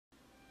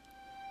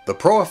The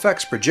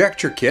PRO-FX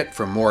Projector Kit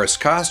from Morris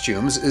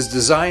Costumes is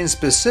designed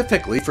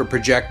specifically for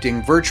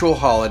projecting virtual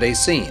holiday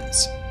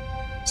scenes,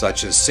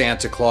 such as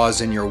Santa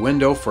Claus in your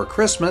window for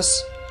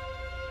Christmas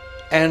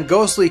and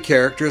ghostly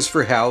characters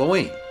for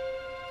Halloween.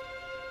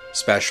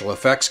 Special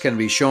effects can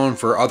be shown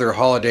for other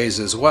holidays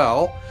as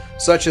well,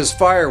 such as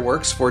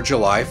fireworks for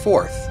July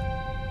 4th.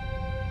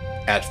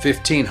 At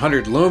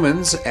 1500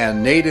 lumens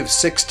and native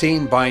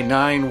 16 by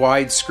 9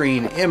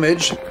 widescreen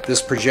image,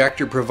 this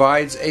projector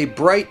provides a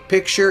bright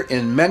picture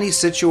in many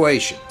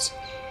situations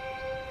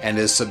and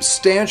is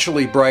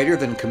substantially brighter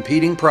than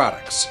competing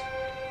products.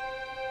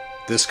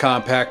 This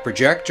compact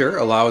projector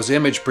allows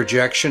image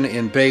projection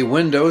in bay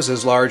windows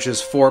as large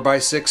as 4 by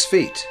 6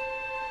 feet,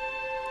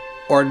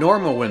 or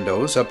normal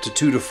windows up to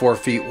 2 to 4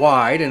 feet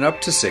wide and up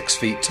to 6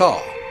 feet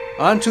tall,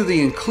 onto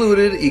the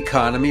included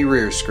economy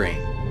rear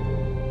screen.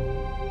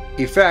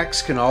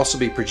 Effects can also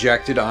be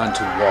projected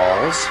onto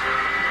walls,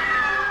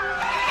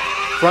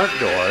 front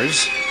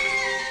doors,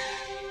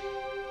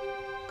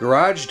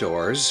 garage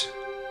doors,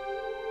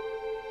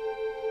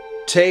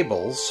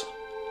 tables,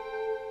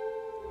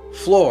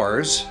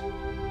 floors,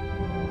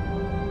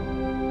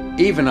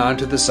 even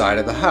onto the side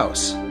of the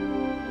house.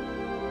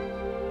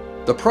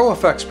 The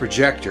PRO-FX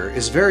projector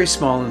is very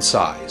small in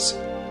size,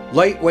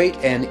 lightweight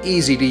and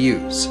easy to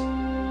use.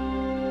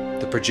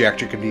 The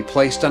projector can be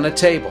placed on a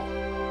table,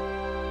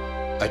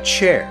 a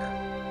chair,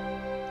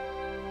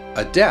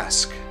 a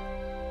desk,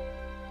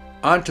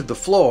 onto the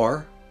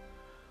floor,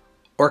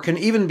 or can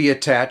even be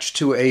attached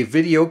to a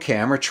video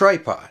camera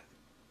tripod.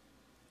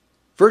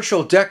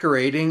 Virtual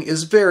decorating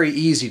is very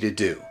easy to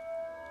do.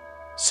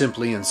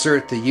 Simply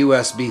insert the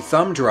USB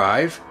thumb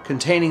drive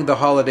containing the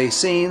holiday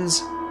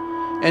scenes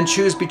and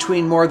choose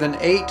between more than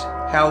 8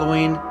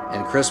 Halloween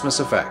and Christmas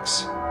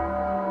effects.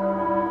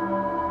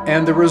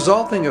 And the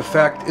resulting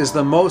effect is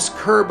the most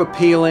curb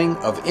appealing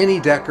of any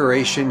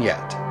decoration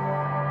yet.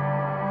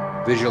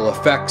 Visual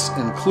effects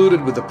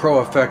included with the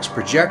PRO-FX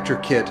Projector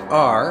Kit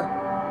are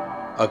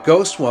a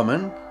ghost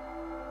woman,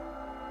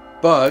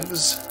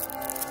 bugs,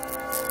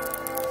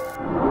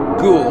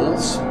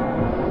 ghouls,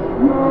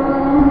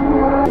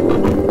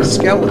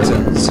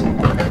 skeletons,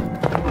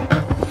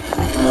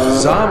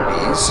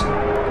 zombies,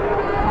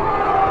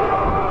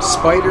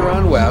 spider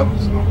on web,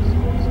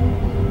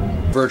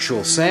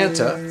 virtual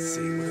Santa,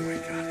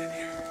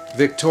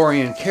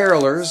 Victorian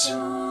carolers,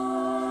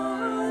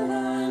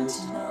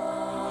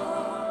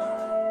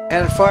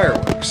 and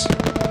fireworks.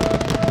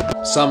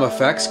 Some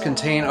effects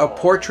contain a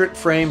portrait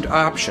framed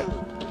option,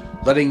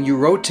 letting you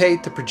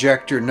rotate the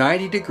projector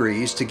 90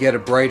 degrees to get a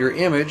brighter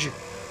image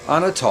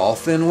on a tall,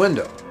 thin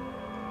window.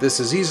 This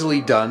is easily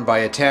done by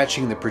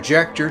attaching the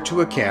projector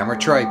to a camera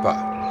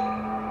tripod.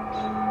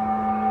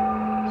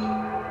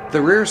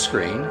 The rear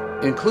screen,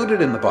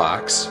 included in the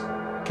box,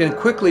 can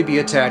quickly be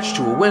attached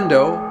to a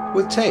window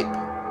with tape.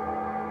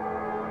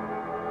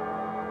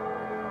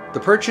 The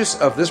purchase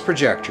of this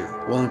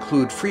projector will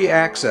include free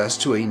access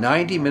to a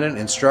 90-minute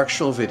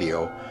instructional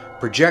video,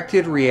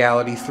 Projected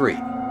Reality 3,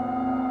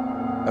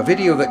 a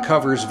video that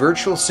covers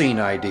virtual scene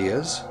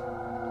ideas,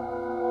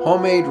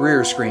 homemade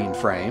rear screen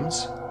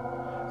frames,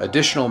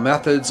 additional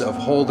methods of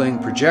holding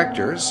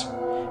projectors,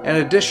 and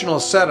additional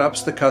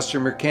setups the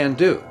customer can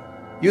do,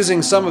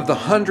 using some of the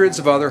hundreds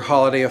of other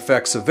holiday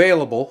effects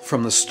available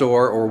from the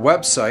store or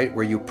website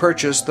where you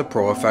purchase the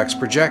PRO-FX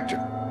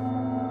projector.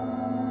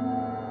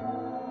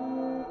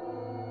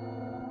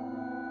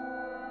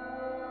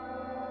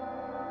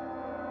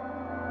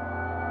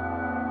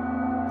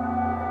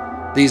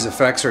 These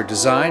effects are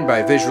designed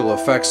by visual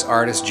effects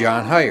artist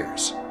John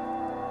Hyers,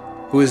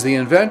 who is the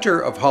inventor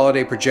of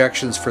holiday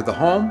projections for the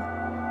home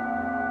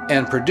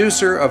and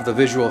producer of the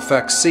visual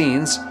effects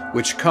scenes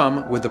which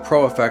come with the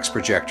PRO-FX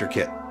Projector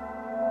Kit.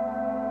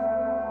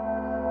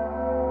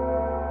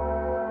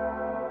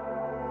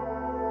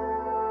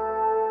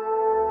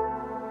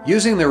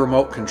 Using the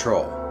remote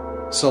control,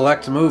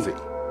 select Movie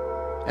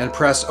and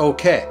press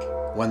OK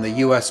when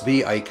the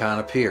USB icon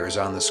appears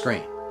on the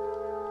screen.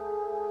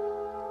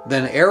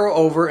 Then arrow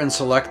over and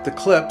select the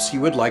clips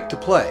you would like to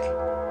play,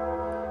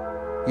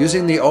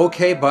 using the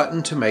OK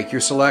button to make your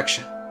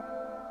selection.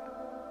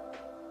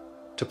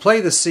 To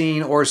play the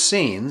scene or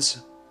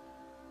scenes,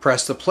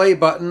 press the play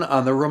button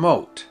on the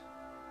remote.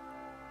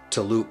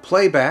 To loop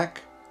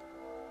playback,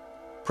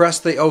 press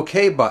the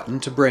OK button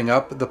to bring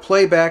up the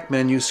playback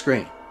menu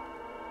screen.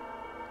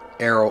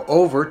 Arrow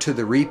over to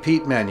the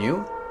repeat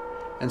menu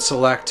and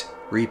select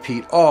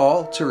Repeat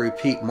All to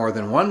repeat more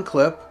than one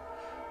clip,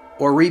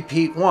 or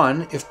repeat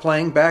one if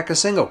playing back a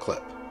single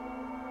clip.